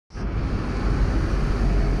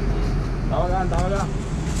good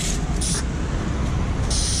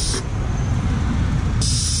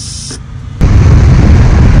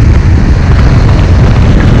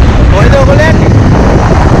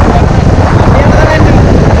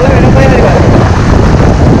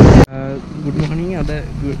morning. Ada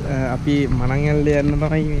අපි මනංගල්ල යන්න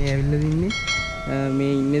තමයි මේ ඇවිල්ලා ඉන්නේ.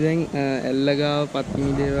 මේ ඉන්නේ දැන් ඇල්ලගාව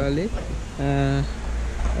පත්තිමි දේවාලේ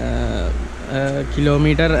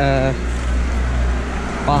කිලෝමීටර්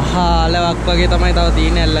 15ක් වගේ තමයි තව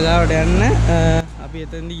තියෙන්නේ ඇල්ලගාවට යන්න. අපි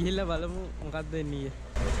එතනදි ගිහිල්ලා බලමු මොකක්ද වෙන්නේ.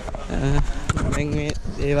 දැන් මේ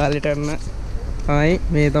දේවාලෙට යන්න තමයි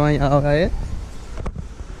මේ තමයි ආවය.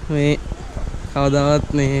 මේ කවදාවත්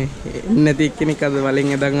මේ එන්නේ නැති කෙනෙක් අද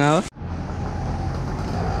වලින් එදන් ආවා.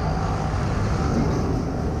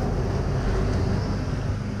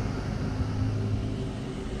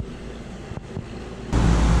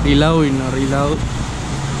 රිලව් ඉන්න රිලව්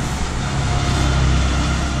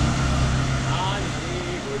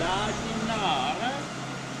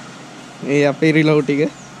මේ අපේ රිලව් ටික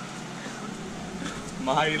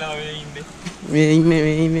මහ රිලව් මේ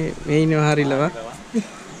ඉන්නේ මහ රිලව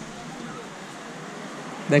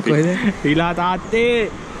දැන් කොහෙද රිලා තාත්තේ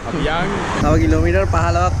අපි යන් තව කිලෝමීටර්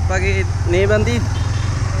 15ක් වගේ නේ බන්දි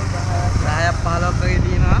 10ක් 15ක් වගේ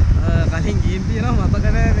තියෙනවා. කලින් ගිහින් තියෙනවා මතක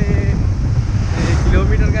නැහැ මේ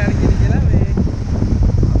किलोमीटर का කියලා මේ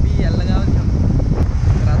අපි ඇල්ලගාව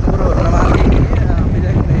රතපුර වරණමාර්ගයේ අපි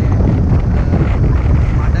දැන් මේ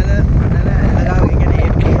මඩල ඇල්ලගාව කියන්නේ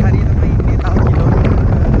ඒ හරිය තමයි ඉන්නේ. තව කිලෝමීටර්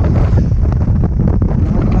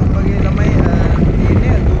 9ක් වගේ තමයි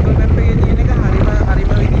ඉන්නේ. Google Map එකේ තියෙන එක හරිම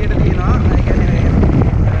විදියට තියෙනවා. ඒ කියන්නේ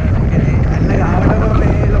ඇල්ලගාවට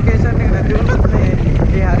මේ ලොකේෂන් එක නැති වුණොත් මේ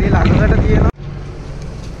ඒ හරිය ළඟකට තියෙනවා.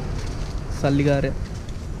 සල්ලිකාරය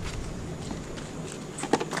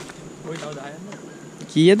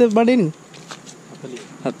කීයද බඩින්නේ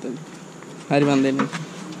 40 හරි මන් දෙන්නේ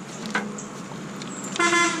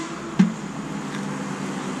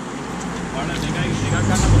වණ දෙකක්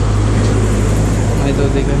ගන්න පුළුවන් අය තෝ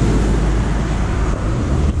දෙකයි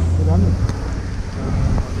ගන්න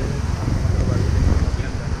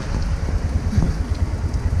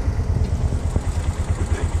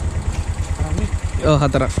ඔව්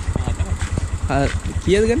හතරක්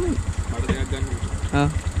කීයද ගන්නේ මට දෙකක් ගන්න ආ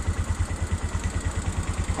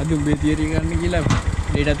අද උඹේ තියරි ගන්න කියලා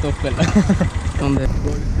ඊටත් ඔෆ් කළා. හොඳයි.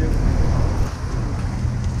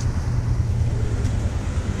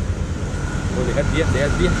 ඔය දෙකක්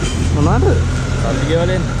දිය. මොනවාද? සල්ලි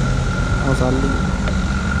ගෙවලෙන්. ඔව් සල්ලි.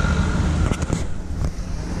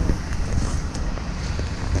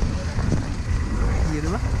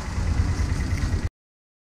 ඊරම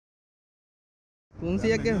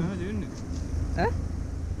 300ක් ගන්න. ඈ?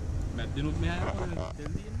 මැද්දිනුත් මෙහා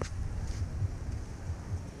තෙල් දින්නේ.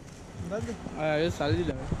 ये साली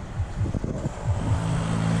लगा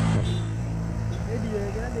ये दिए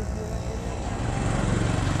क्या देखिए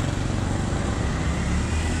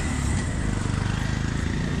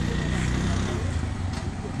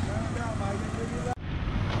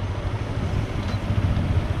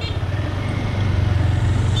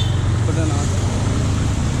पता ना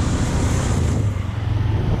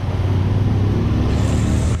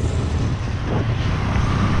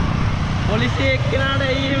पुलिस एक किनारे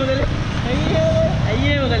आई है मगर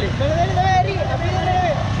අයියේ මොකද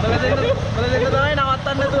බලදෙන්න තමයි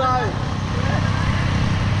නවත්තන්න නැතුව ආවේ.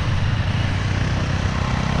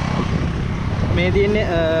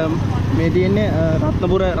 මේ තියෙන්නේ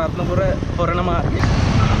රත්නපුර හොරණ මාර්ගය.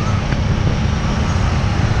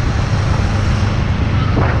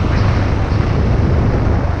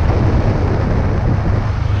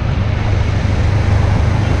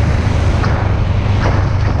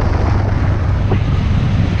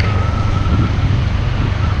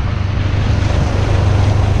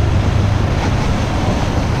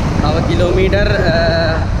 किलोमीटर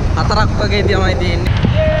 4ක් වගේ තමයි තියෙන්නේ.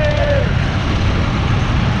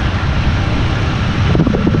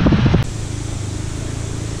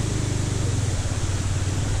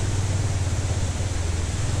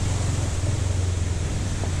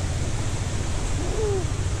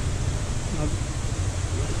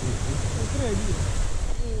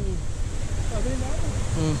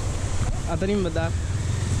 අතරින් බදා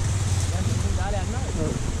දාලා යන්න.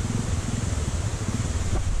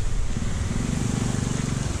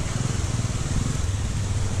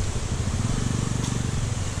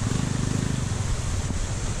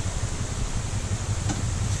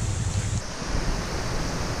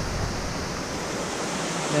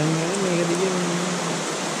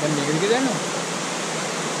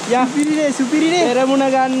 Ya, supirine. Peramuna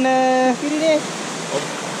ganna. Supirine.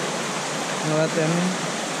 Nawat yanne.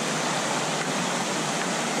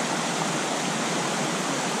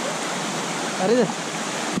 හරිද?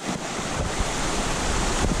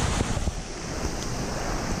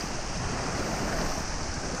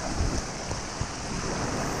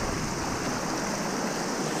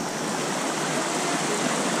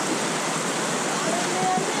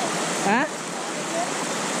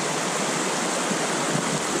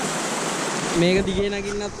 මේක දිගේ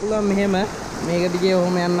නගින්නත් පුළුවන් මෙහෙම. මේක දිගේ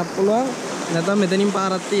ඔහොම යන්නත් පුළුවන්. නැත්නම් මෙතනින්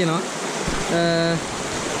පාරක් තියෙනවා.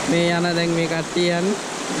 මේ යන දැන් මේ කට්ටිය යන්නේ.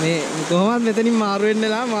 මේ කොහොමද මෙතනින් මාරු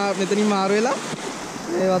වෙන්නලා මෙතනින් මාරු වෙලා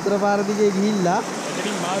මේ වතුර පාර දිගේ ගිහිල්ලා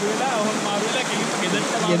මෙතනින් මාරු වෙලා ඔහොම මාරු වෙලා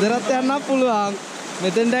ගෙදරට යන්නත් පුළුවන්.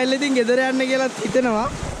 මෙතෙන්ට ඇවිල්ලා ඉතින් ගෙදර යන්න කියලා හිතෙනවා.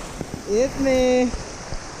 ඒත් මේ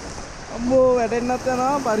අම්මෝ වැටෙන්නත්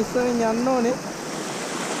යනවා පරිස්සමෙන් යන්න ඕනේ.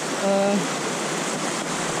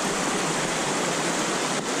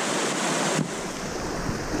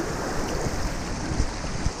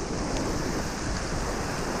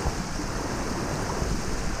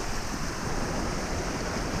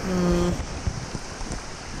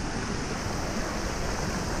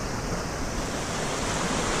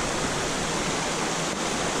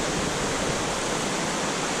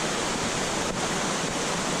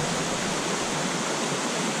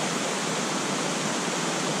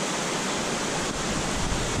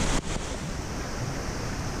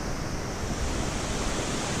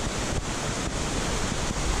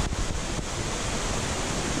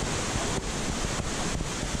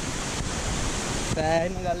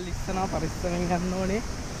 සෑහෙන ගල් ඉස්සනවා පරිස්සමෙන් ගන්න ඕනේ.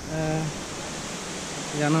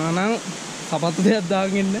 යනවා නම් සපත්තු දෙයක්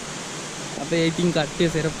දාගෙන ඉන්න. අපේ ඉතින් කට්ටිය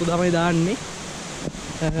සෙරප්පු තමයි දාන්නේ.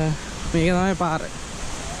 මේක තමයි පාර.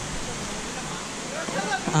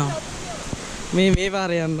 මේ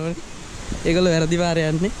පාරේ යන්න ඕනේ. ඒගොල්ලෝ වැරදි පාරේ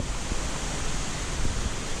යන්නේ.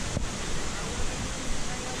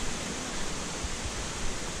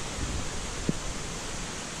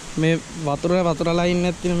 මේ වතුර ලයින්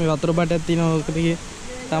එකක් තියෙන මේ වතුර බටයක් තියෙනවා. ඕක දිගේ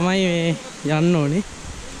තමයි මේ යන්න ඕනේ.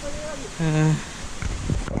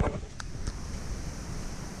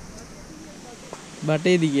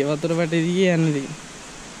 බටේ දිගේ වතුර බටේ දිගේ යන්න තියෙන්නේ.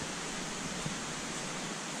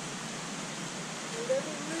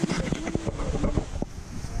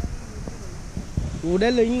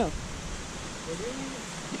 උඩැල්ල ඉන්නවා.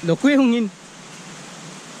 ලොකු එහුන් ඉන්නේ.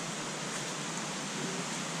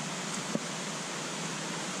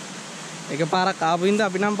 එක පාරක් ආපු ඉඳන්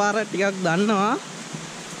අපි නම් පාර ටිකක් දන්නවා.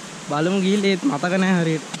 බලමු ගිහින් ඒත් මතක නැහැ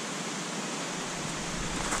හරියට.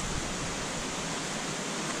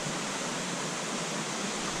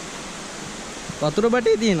 වතුර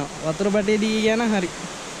බටේ තියෙනවා. වතුර බටේ දී යන හරි.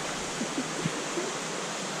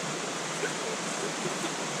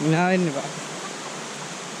 නා වෙන්න එපා.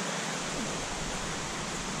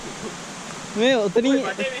 මේ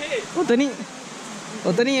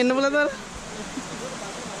ඔතනින් එන්න බලතර.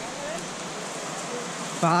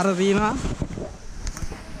 පාර තියෙනවා.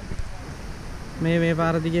 මේ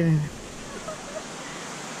පාර දිගේ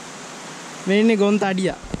මේ ඉන්නේ ගොන්ත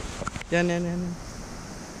අඩියා. යන්න.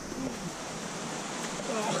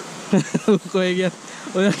 කොයි ගියත්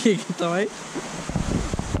ඔය කීක තමයි.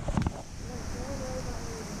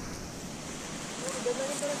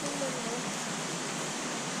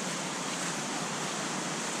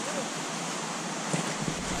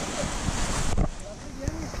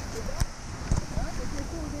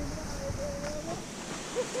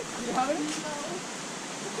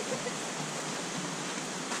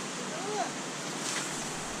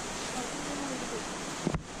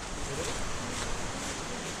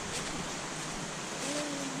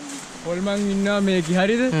 හොල්මන් ඉන්නවා මේකේ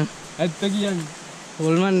හරිද? ඇත්ත කියන්නේ.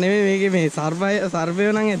 හොල්මන් නෙමෙයි මේකේ මේ සර්පය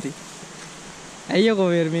නම් ඇති. අයියෝ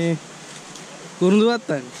මේ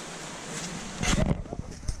කුරුඳුවත්තන්.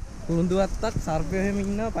 කුරුඳුවත්තක් සර්පයෝ හැම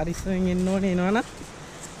ඉන්නවා පරිස්සමෙන් එන්න ඕනේ එනවනම්.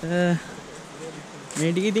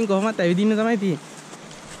 මේ ටික ඉතින් කොහොමත් ඇවිදින්න තමයි තියෙන්නේ.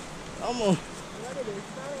 අම්මෝ.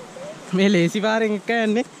 මේ ලේසි පාරෙන් එක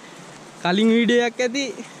යන්නේ. කලින් වීඩියෝ එකක් ඇති.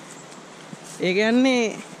 ඒක යන්නේ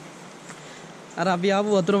අර අපි ආපු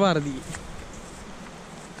වතුර පාර දිගේ.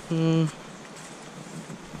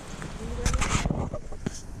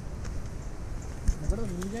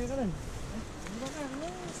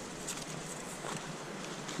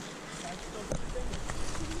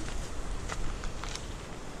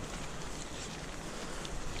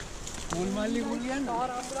 මල්ලි කුලියන්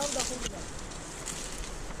ආරම්භරම් දකුණට.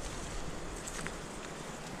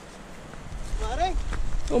 මාරේ.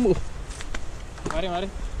 ඔමු. මාරේ.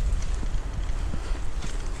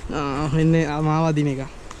 එන්නේ මාව දින එක.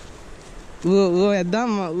 ඌ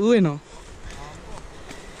ඇද්දාම ඌ එනවා.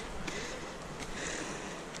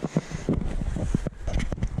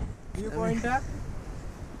 view point එක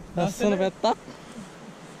ලස්සන පැත්තක්.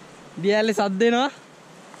 දියැලේ සද්ද එනවා.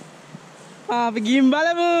 අපි ගිහින්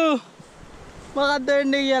බලමු මොකක්ද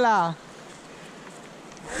වෙන්නේ කියලා.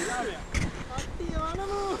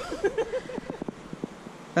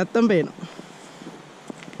 නැත්තම් පේනවා.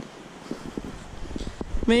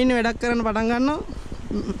 මේ ඉන්නේ වැඩක් කරන්න පටන් ගන්නවා.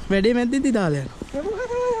 වැඩේ මැද්දේදී දාලා යනවා.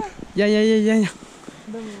 යන්.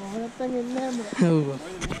 දැන් මම නැත්තම් එන්නේ නැහැ. ඔව්.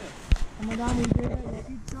 හැමදාම ඉන්නේ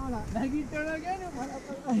නැගිට්ටෝලා කියන්නේ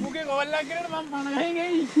මුගේ ගෝල්ලක් කරගෙන මම පණ ගහෙන්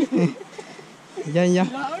එයි.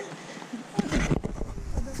 යන්.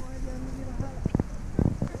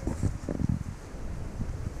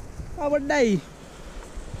 අවඩයි.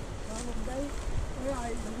 ඔය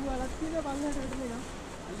අයි දුව අලක් තියෙන පල්ලෙහාට වැටෙන්නේ නා.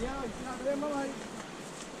 අලියා ඉස්සරහට දෙන්නම හරි.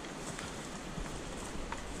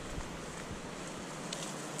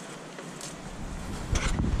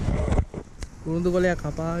 කුරුඳු කොලයක්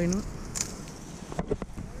කපාගෙන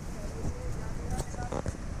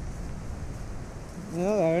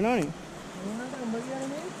වෙනවනේ. මොනවාට උඹ කියන්නේ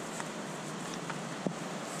මේ?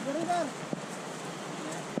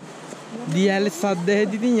 දියැල සද්ද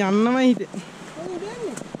හැදිති යන්නමයි හිතේ.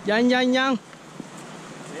 යන්.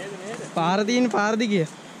 පාර තියෙන පාර දිගේ.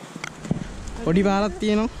 පොඩි පාරක්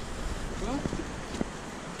තියෙනවා.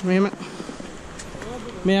 මෙහෙම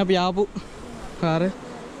මේ අපි ආපු කාර්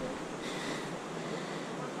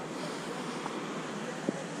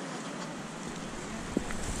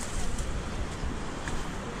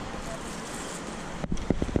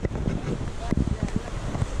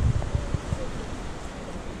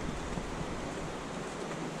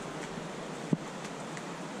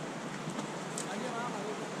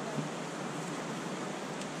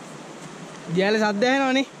දියැල සද්ද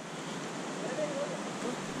ඇහෙනවනේ.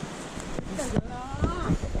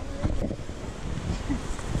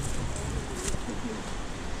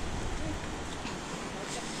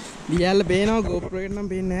 දියැල පේනවා GoPro එකට නම්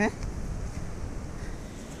පේන්නේ නැහැ.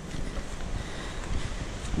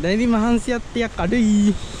 දැන් ඉතින් මහන්සියක් ටිකක්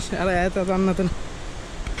අඩුයි. අර ඈත තන්නතන.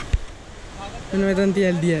 මෙතන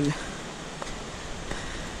දියැල.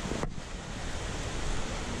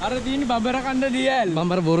 අර තියෙන බබර කණ්ඩ දියල්.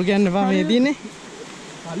 බඹර බොරු කියන්න එපා මේ තියෙන්නේ.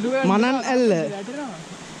 මනන් ඇල්ල.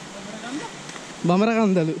 බඹර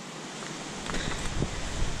කන්දලු.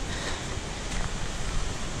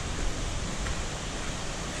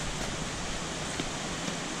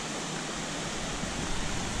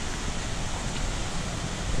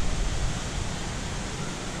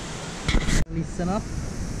 ලිස්සන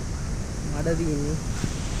මඩ තියෙන්නේ.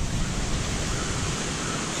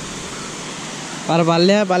 පාර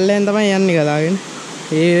පල්ලෙන් තමයි යන්නේ ගලාගෙන.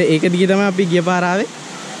 ඒක දිගේ තමයි අපි ගිය පාර ආවේ.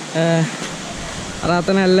 අර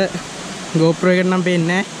අතන ඇල්ල GoPro එකට නම්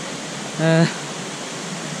පේන්නේ නැහැ.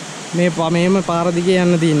 මේම පාර දිගේ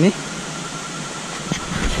යන්න තියෙන්නේ.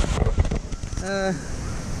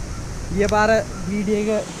 ගිය පාර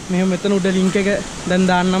වීඩියෝ එක මෙහෙම මෙතන උඩ ලින්ක් එක දැන්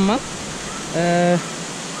දාන්නම් මම.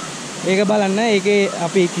 ඒක බලන්න. ඒකේ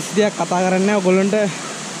අපි කිසි දෙයක් කතා කරන්නේ නැහැ. ඔයගොල්ලන්ට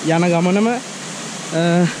යන ගමනම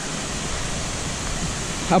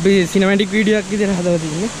අපි සිනමැටික් වීඩියෝ එකක් විදිහට හදලා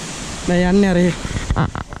තින්නේ. දැන් යන්නේ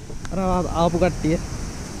අර ආපු කට්ටිය.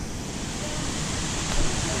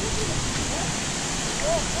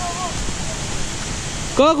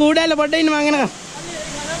 කෝ කූඩැල්ල පොඩ්ඩ ඉන්න මං එනකම්.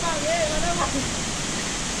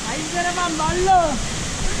 අයින් කරපන් බල්ලෝ.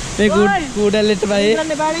 මේ කූඩැල්ලට බයි.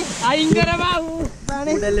 අයින් කරපන්.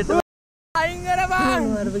 කූඩැල්ලට අයින් කරපන්.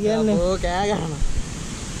 වරප කියන්නේ. ඕ කෑ ගහනවා.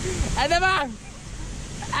 ඇදපන්.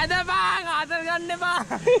 ආතල් ගන්න එපා.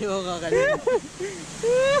 යෝගා කලින්.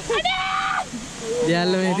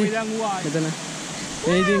 දියැල්ල මේටි. මෙතන.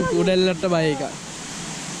 මේ ඉතින් කූඩැල්ලට බය එක.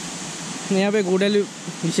 මේ අපේ කූඩැලි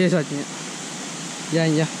විශේෂඥ.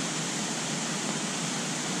 යන්.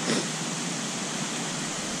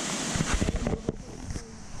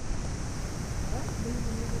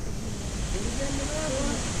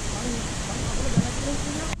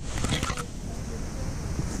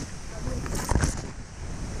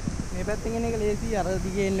 මේ පැත්තෙන් එන එක ලේසි. අර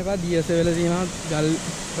දිගේ එන්න එපා. දියස වෙලා තියෙනවා. ගල්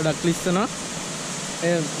ගොඩක් ලිස්සනවා.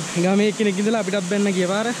 ගමේ කෙනෙක් ඉඳලා අපිටත් බෙන්න ගිය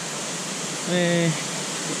පාර මේ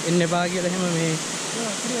එන්න එපා කියලා එහෙම මේ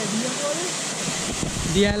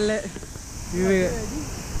දියැල්ල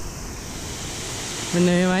මෙන්න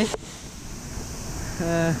මෙහෙමයි.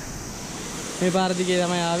 මේ පාර දිගේ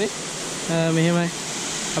තමයි ආවේ. මෙහෙමයි.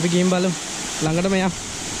 අපි ගිහින් බලමු. ළඟටම යමු.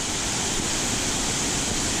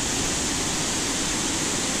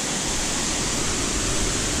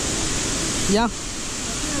 Ya.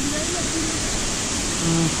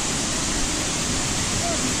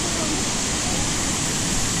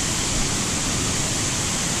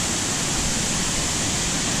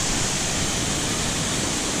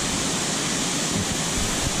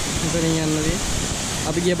 Ini yang nanti.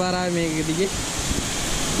 Abi dia parah, me gitu.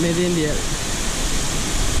 මේ තියෙන දියල්.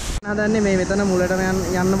 හදන්නේ මේ මෙතන මුලටම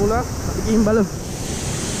යන්න පුළුවන්. අපි ගිහින් බලමු.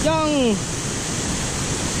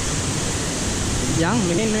 යන්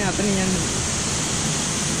මෙහෙන් නේ අතනින් යන්නේ.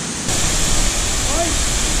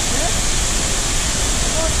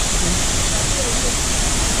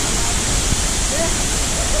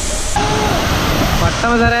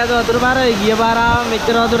 පට්ටම සරයද වතුර පාර ගිය පාර ආව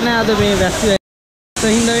මෙච්චර වතුර නෑ අද මේ වැස්සින්ද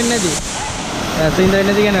වෙන්නේ නැති. වැස්සින්ද වෙන්නේ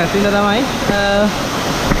නැති කියන්නේ වැස්සින්ද තමයි.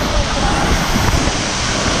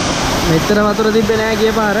 මෙච්චර වතුර තිබ්බේ නෑ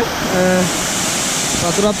ගිය පාර.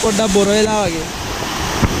 වතුරත් පොඩ්ඩක් බොර වෙලා වගේ.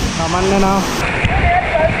 කමන්න නා.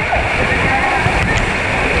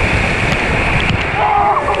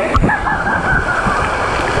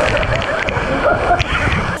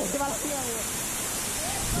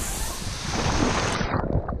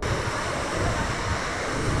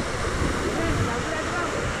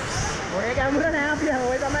 කැමරා නෑ අපි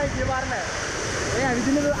ඔය තමයි ගිය පාර නෑ. ඒ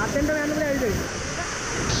අවිදින අතෙන්ට යන්න බෑ ඇවිදගෙන.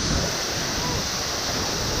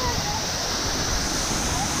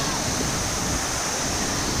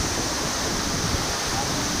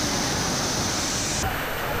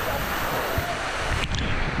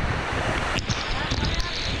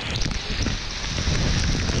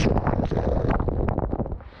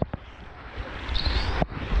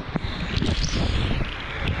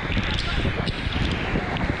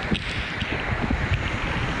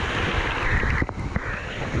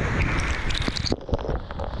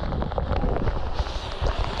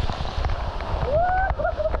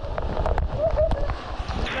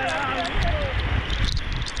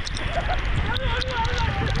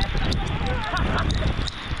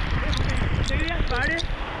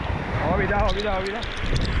 Vida.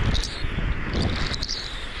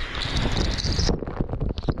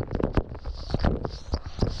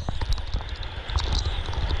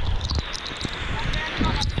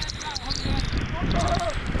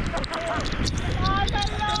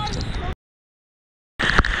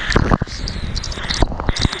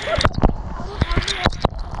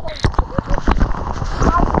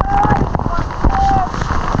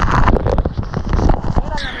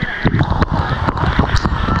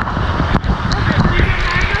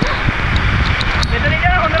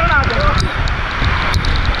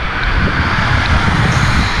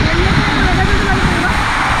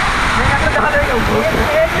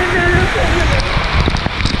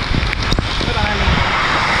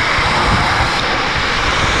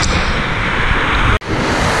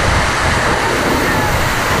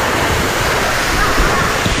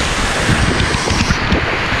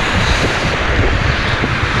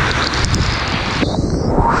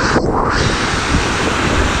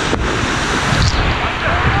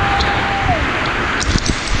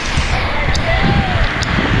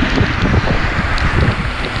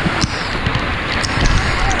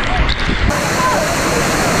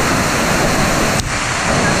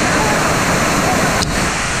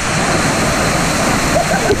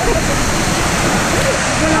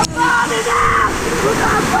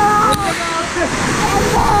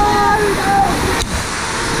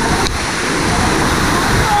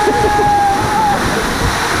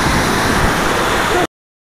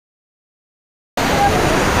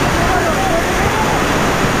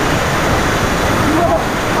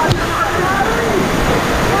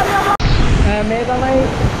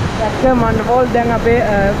 Manan Falls දැන් අපේ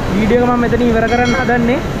වීඩියෝ එක මම මෙතන ඉවර කරන්න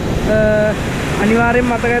හදන්නේ. අනිවාර්යෙන්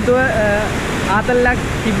මතක ඇතුව ආතල්ලක්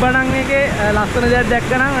තිබ්බනම් එකේ ලස්සන දෙයක්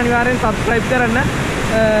දැක්කනම් අනිවාර්යෙන් subscribe කරන්න.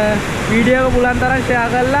 වීඩියෝ එක පුළුවන් තරම්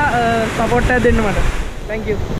share කරලා support එක දෙන්න මට. Thank you.